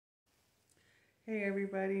Hey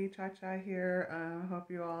everybody, Cha Cha here. Hope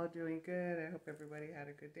you all doing good. I hope everybody had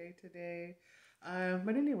a good day today.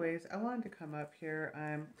 But anyways, I wanted to come up here.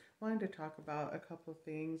 Wanted to talk about a couple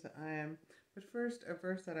things. But first, a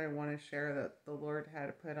verse that I want to share that the Lord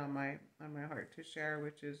had put on my heart to share,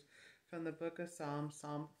 which is from the book of Psalms,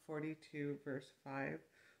 Psalm 42, verse 5.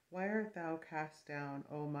 Why art thou cast down,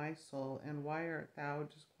 O my soul, and why art thou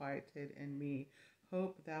disquieted in me?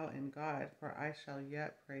 Hope thou in God, for I shall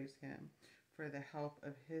yet praise him for the help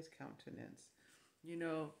of his countenance. You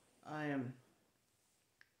know, I am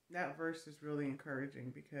that verse is really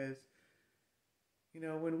encouraging because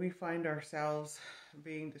when we find ourselves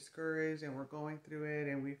being discouraged and we're going through it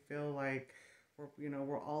and we feel like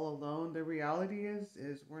we're all alone, the reality is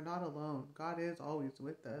we're not alone. God is always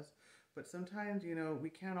with us. But sometimes, we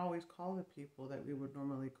can't always call the people that we would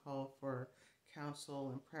normally call for counsel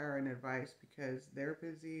and prayer and advice because they're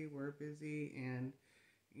busy, we're busy, and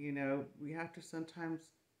we have to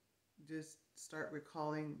sometimes just start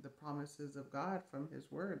recalling the promises of God from His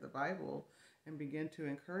Word, the Bible, and begin to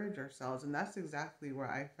encourage ourselves. And that's exactly where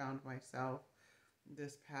I found myself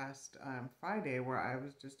this past Friday, where I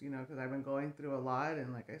was just, because I've been going through a lot.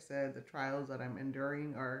 And like I said, the trials that I'm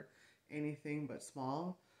enduring are anything but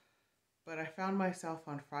small. But I found myself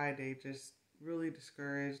on Friday just really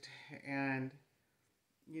discouraged. And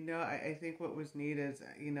I think what was neat is,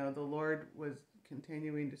 the Lord was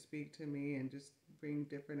continuing to speak to me and just bring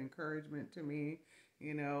different encouragement to me.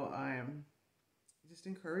 I'm just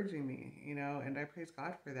encouraging me, and I praise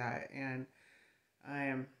God for that. And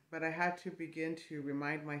but I had to begin to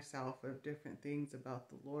remind myself of different things about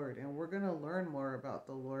the Lord. And we're going to learn more about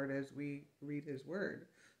the Lord as we read His Word.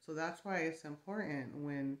 So that's why it's important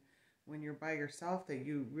when you're by yourself that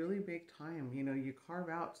you really make time, you carve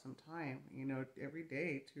out some time, every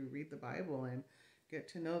day to read the Bible and get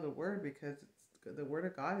to know the Word because the Word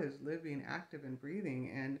of God is living, active, and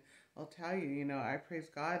breathing. And I'll tell you, I praise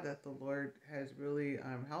God that the Lord has really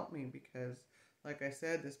helped me because like I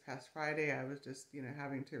said, this past Friday, I was just,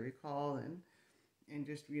 having to recall and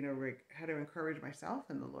just, how to encourage myself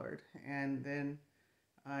in the Lord. And then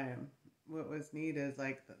what was neat is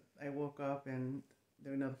like I woke up and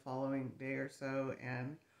the following day or so,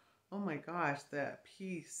 and oh my gosh, that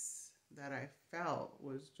peace that I felt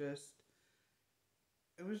was just,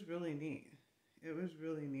 it was really neat. It was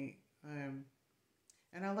really neat.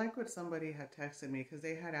 And I like what somebody had texted me because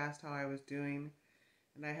they had asked how I was doing.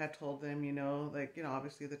 And I had told them,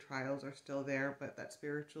 obviously the trials are still there, but that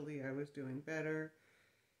spiritually I was doing better.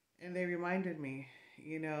 And they reminded me,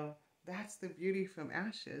 you know, that's the beauty from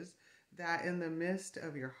ashes, that in the midst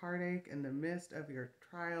of your heartache, in the midst of your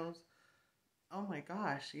trials, oh my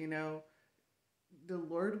gosh, the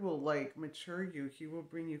Lord will like mature you. He will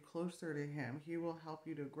bring you closer to Him. He will help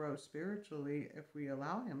you to grow spiritually if we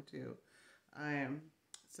allow Him to. Um,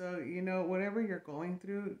 so, whatever you're going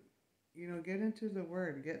through, get into the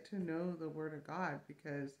Word, get to know the Word of God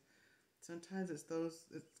because sometimes it's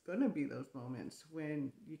going to be those moments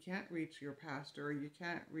when you can't reach your pastor or you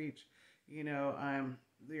can't reach,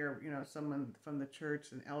 someone from the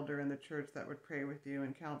church, an elder in the church that would pray with you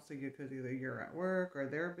and counsel you because either you're at work or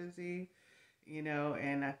they're busy,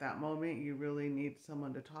 and at that moment you really need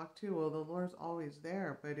someone to talk to. Well, the Lord's always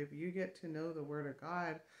there, but if you get to know the Word of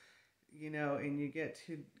God, and you get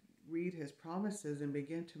to read His promises and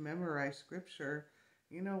begin to memorize Scripture,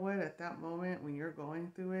 you know what? At that moment when you're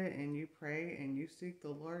going through it and you pray and you seek the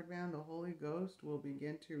Lord, man, the Holy Ghost will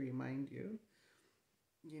begin to remind you,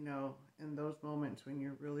 in those moments when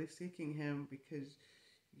you're really seeking Him because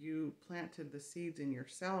you planted the seeds in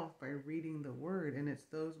yourself by reading the Word, and it's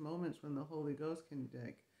those moments when the Holy Ghost can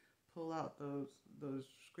like pull out those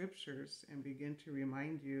scriptures and begin to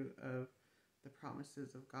remind you of the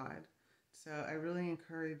promises of God. So I really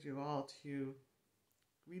encourage you all to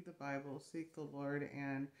read the Bible, seek the Lord,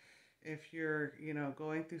 and if you're,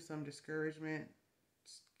 going through some discouragement,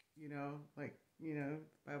 the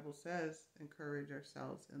Bible says, encourage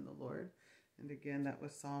ourselves in the Lord. And again, that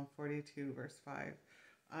was Psalm 42, verse 5.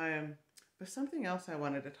 Um, but something else I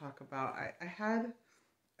wanted to talk about, I had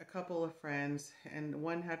a couple of friends, and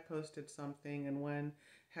one had posted something, and one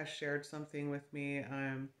has shared something with me,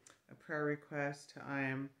 a prayer request,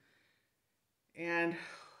 and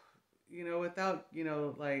without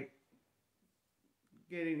like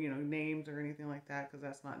getting names or anything like that, because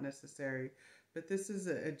that's not necessary. But this is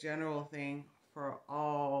a general thing for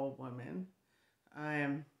all women.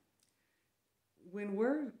 Um, when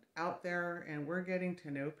we're out there and we're getting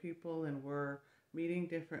to know people and we're meeting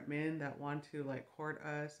different men that want to like court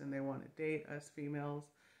us and they want to date us females,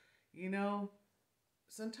 you know,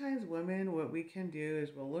 sometimes women, what we can do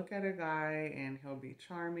is we'll look at a guy and he'll be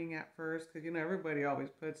charming at first, because everybody always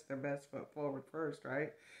puts their best foot forward first,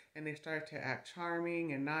 right? And they start to act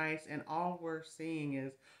charming and nice, and all we're seeing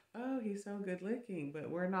is, oh, he's so good looking, but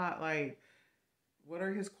we're not like, what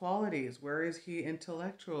are his qualities? Where is he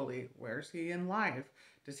intellectually? Where's he in life?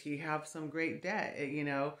 Does he have some great debt?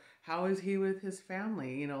 How is he with his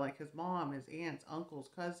family? Like his mom, his aunts, uncles,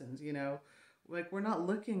 cousins, like we're not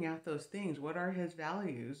looking at those things. What are his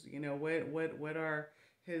values? What are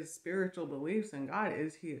his spiritual beliefs in God?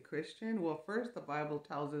 Is he a Christian? Well, first the Bible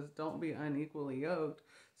tells us don't be unequally yoked.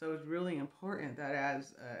 So it's really important that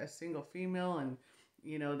as a single female, and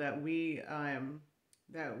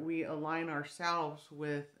that we align ourselves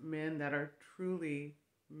with men that are truly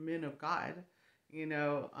men of God. And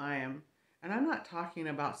I'm not talking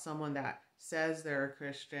about someone that says they're a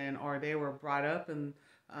Christian, or they were brought up and,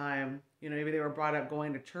 maybe they were brought up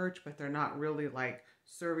going to church, but they're not really like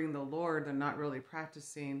serving the Lord. They're not really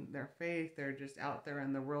practicing their faith. They're just out there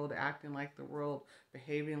in the world, acting like the world,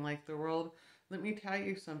 behaving like the world. Let me tell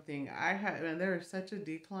you something. And there is such a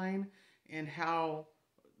decline in how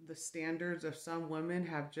the standards of some women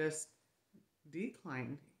have just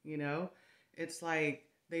declined. It's like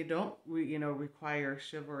they don't require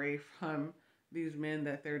chivalry from these men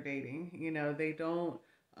that they're dating. They don't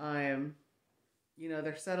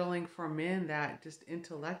they're settling for men that just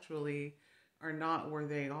intellectually are not where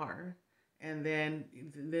they are. And then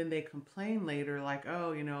they complain later, like,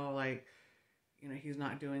 oh, he's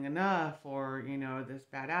not doing enough, or this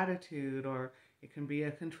bad attitude, or it can be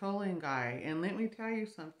a controlling guy. And let me tell you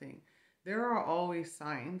something, there are always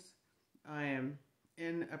signs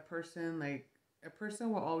in a person. Like, a person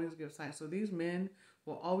will always give signs. So these men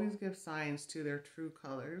will always give signs to their true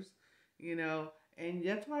colors, and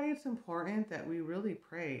that's why it's important that we really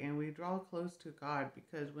pray and we draw close to God,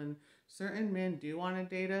 because when certain men do want to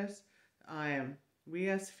date us, we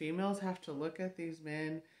as females have to look at these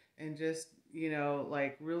men and just,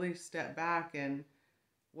 like really step back and,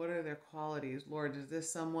 what are their qualities? Lord, is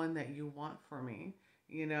this someone that you want for me?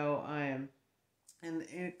 And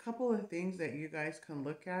a couple of things that you guys can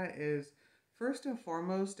look at is, first and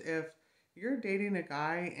foremost, if you're dating a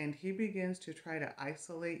guy and he begins to try to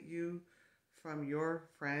isolate you from your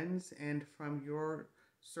friends and from your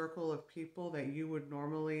circle of people that you would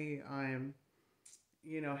normally,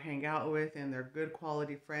 hang out with, and they're good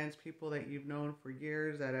quality friends, people that you've known for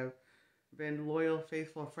years, that have been loyal,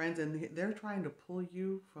 faithful friends, and they're trying to pull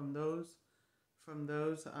you from those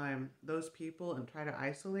people and try to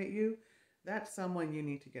isolate you. That's someone you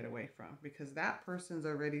need to get away from, because that person's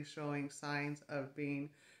already showing signs of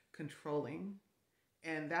being controlling.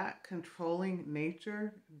 And that controlling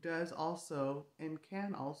nature does also and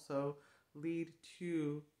can also lead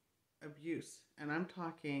to abuse. And I'm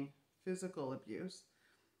talking physical abuse.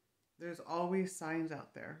 There's always signs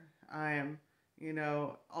out there.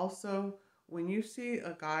 Also, when you see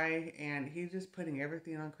a guy and he's just putting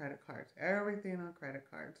everything on credit cards,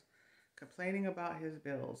 complaining about his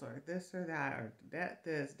bills, or this or that, or debt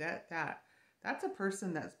this, debt that, that's a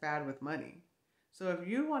person that's bad with money. So if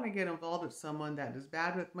you want to get involved with someone that is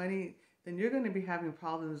bad with money, then you're going to be having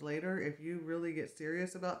problems later. If you really get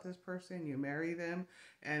serious about this person, you marry them,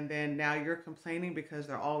 and then now you're complaining because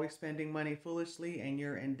they're always spending money foolishly and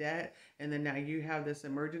you're in debt, and then now you have this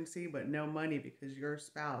emergency but no money because your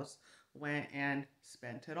spouse went and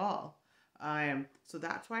spent it all. So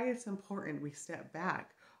that's why it's important we step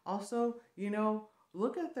back. Also,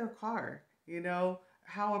 look at their car.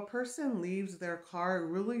 How a person leaves their car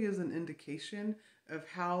really is an indication of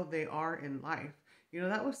how they are in life.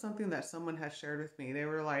 That was something that someone has shared with me. They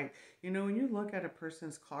were like, when you look at a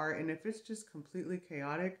person's car and if it's just completely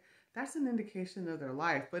chaotic, that's an indication of their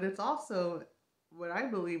life. But it's also what I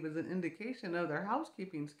believe is an indication of their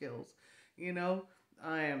housekeeping skills.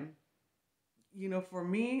 For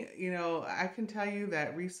me, I can tell you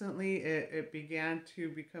that recently it began to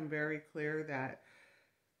become very clear that,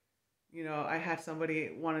 I had somebody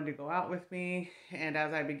wanted to go out with me, and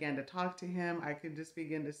as I began to talk to him, I could just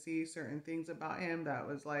begin to see certain things about him that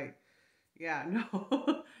was like, yeah,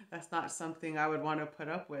 no, that's not something I would want to put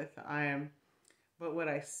up with. But what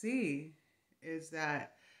I see is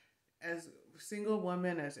that as single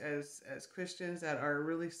women, as Christians that are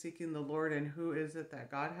really seeking the Lord and who is it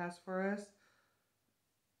that God has for us,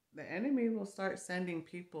 the enemy will start sending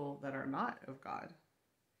people that are not of God.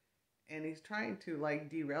 And he's trying to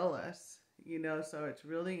derail us, so it's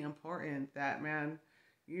really important that, man,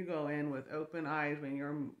 you go in with open eyes when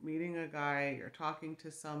you're meeting a guy, you're talking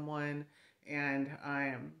to someone, and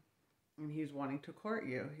he's wanting to court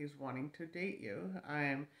you, he's wanting to date you,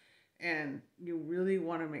 And you really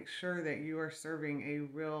want to make sure that you are serving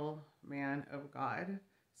a real man of God,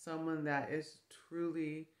 someone that is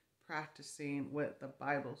truly practicing what the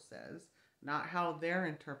Bible says, not how they're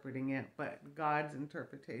interpreting it, but God's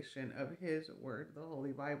interpretation of His Word, the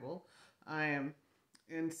Holy Bible. Um,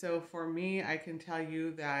 and so for me, I can tell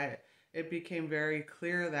you that it became very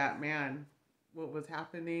clear that, man, what was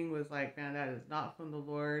happening was like, man, that is not from the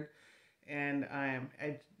Lord. And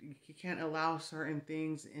you can't allow certain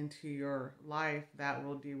things into your life that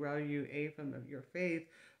will derail you, A, from your faith,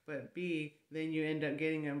 but B, then you end up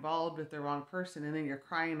getting involved with the wrong person, and then you're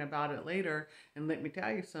crying about it later. And let me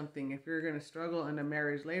tell you something, if you're going to struggle in a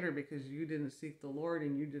marriage later because you didn't seek the Lord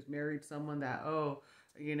and you just married someone that,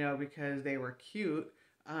 because they were cute,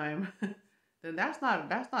 then that's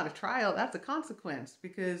not a trial, that's a consequence,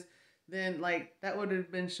 because then, like, that would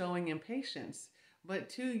have been showing impatience. But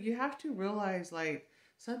two, you have to realize, like,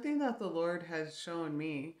 something that the Lord has shown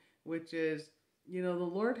me, which is, the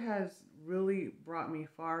Lord has really brought me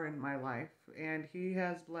far in my life, and He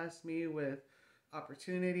has blessed me with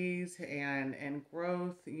opportunities and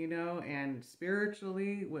growth, and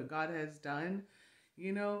spiritually what God has done.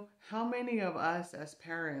 How many of us as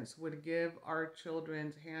parents would give our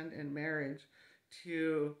children's hand in marriage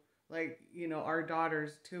to, like, our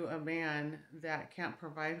daughters to a man that can't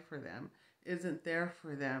provide for them, isn't there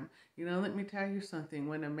for them? Let me tell you something.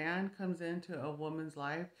 When a man comes into a woman's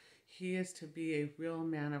life, he is to be a real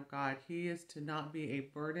man of God. He is to not be a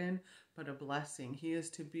burden, but a blessing. He is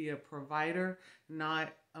to be a provider,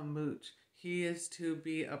 not a mooch. He is to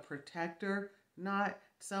be a protector, not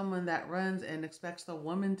someone that runs and expects the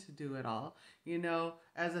woman to do it all.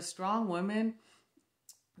 As a strong woman,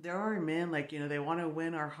 there are men, like, they want to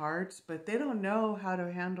win our hearts, but they don't know how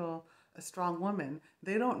to handle a strong woman.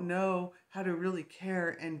 They don't know how to really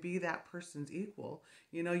care and be that person's equal.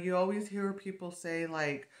 You always hear people say,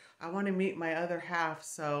 like, I want to meet my other half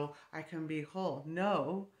so I can be whole.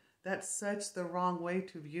 No, that's such the wrong way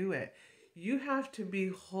to view it. You have to be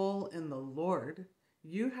whole in the Lord.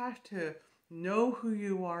 You have to know who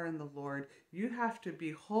you are in the Lord. You have to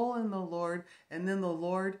be whole in the Lord, and then the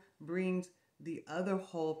Lord brings the other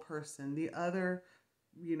whole person, the other,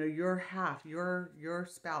 your half, your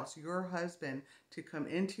spouse, your husband, to come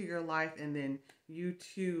into your life, and then you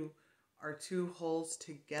two are two wholes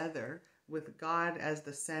together, with God as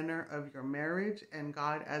the center of your marriage and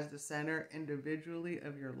God as the center individually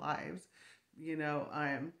of your lives.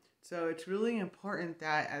 So it's really important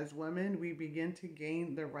that as women, we begin to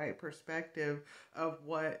gain the right perspective of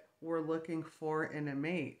what we're looking for in a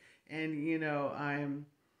mate. And,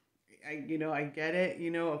 I get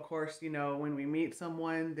it. Of course, when we meet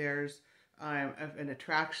someone, there's an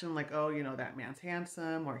attraction, like, oh, that man's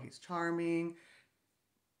handsome or he's charming.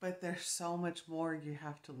 But there's so much more you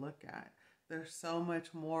have to look at. There's so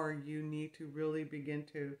much more you need to really begin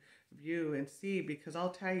to view and see, because I'll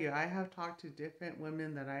tell you, I have talked to different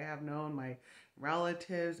women that I have known, my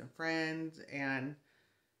relatives and friends, and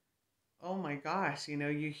oh my gosh,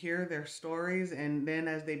 you hear their stories, and then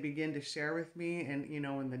as they begin to share with me, and,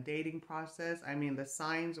 in the dating process, I mean, the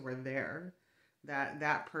signs were there that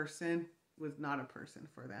that person was not a person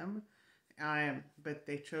for them. But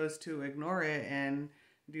they chose to ignore it and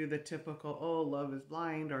do the typical, oh, love is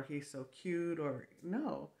blind, or he's so cute, or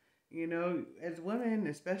no. As women,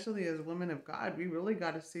 especially as women of God, we really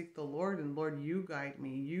got to seek the Lord, and Lord, you guide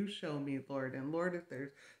me, you show me, Lord. And Lord, if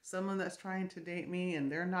there's someone that's trying to date me and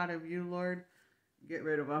they're not of you, Lord, get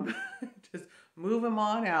rid of them. Just move him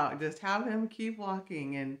on out. Just have him keep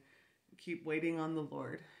walking and keep waiting on the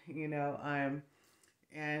Lord,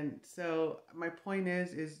 and so my point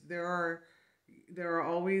is there are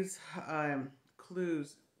always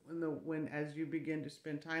clues when as you begin to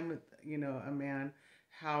spend time with a man,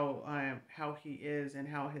 how he is and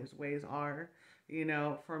how his ways are.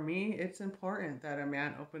 For me, it's important that a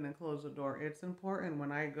man open and close the door. It's important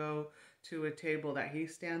when I go to a table that he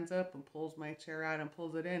stands up and pulls my chair out and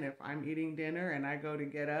pulls it in. If I'm eating dinner and I go to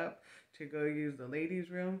get up to go use the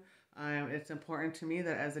ladies' room, it's important to me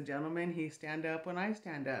that as a gentleman, he stand up when I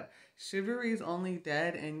stand up. Chivalry is only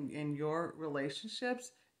dead in your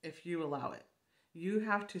relationships if you allow it. You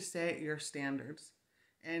have to set your standards.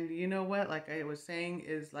 And you know what, like I was saying,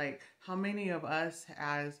 is like, how many of us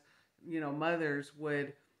as, mothers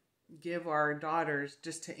would give our daughters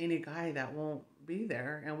just to any guy that won't be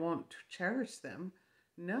there and won't cherish them?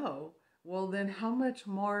 No. Well, then how much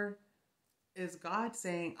more is God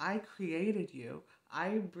saying, I created you.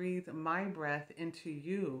 I breathe my breath into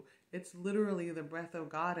you. It's literally the breath of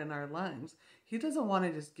God in our lungs. He doesn't want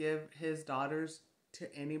to just give his daughters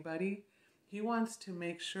to anybody. He wants to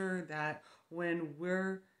make sure that when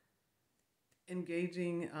we're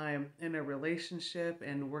engaging in a relationship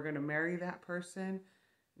and we're going to marry that person,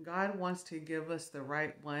 God wants to give us the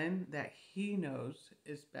right one that He knows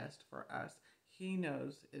is best for us. He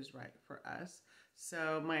knows is right for us.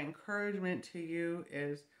 So my encouragement to you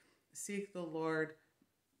is seek the Lord.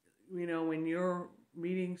 You know, when you're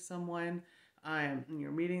meeting someone, and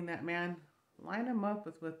you're meeting that man, line him up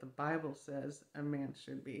with what the Bible says a man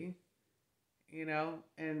should be. You know,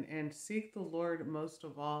 and seek the Lord most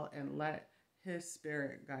of all, and let His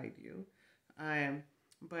Spirit guide you. Um,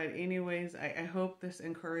 but anyways, I hope this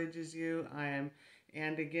encourages you.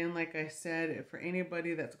 And again, like I said, for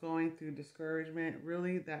anybody that's going through discouragement,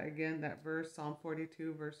 really that again, that verse, Psalm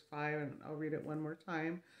 42, verse 5, and I'll read it one more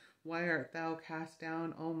time. Why art thou cast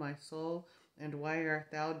down, O my soul? And why art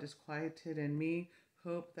thou disquieted in me?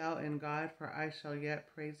 Hope thou in God, for I shall yet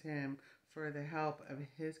praise Him for the help of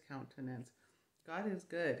His countenance. God is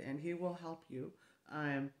good, and He will help you.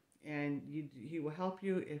 He will help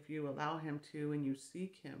you if you allow Him to and you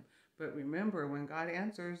seek Him. But remember, when God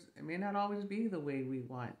answers, it may not always be the way we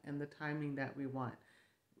want and the timing that we want.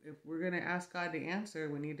 If we're going to ask God to answer,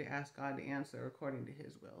 we need to ask God to answer according to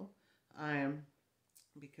His will,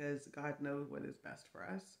 because God knows what is best for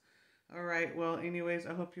us. All right. Well, anyways,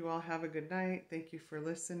 I hope you all have a good night. Thank you for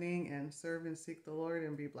listening, and serve and seek the Lord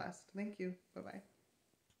and be blessed. Thank you. Bye-bye.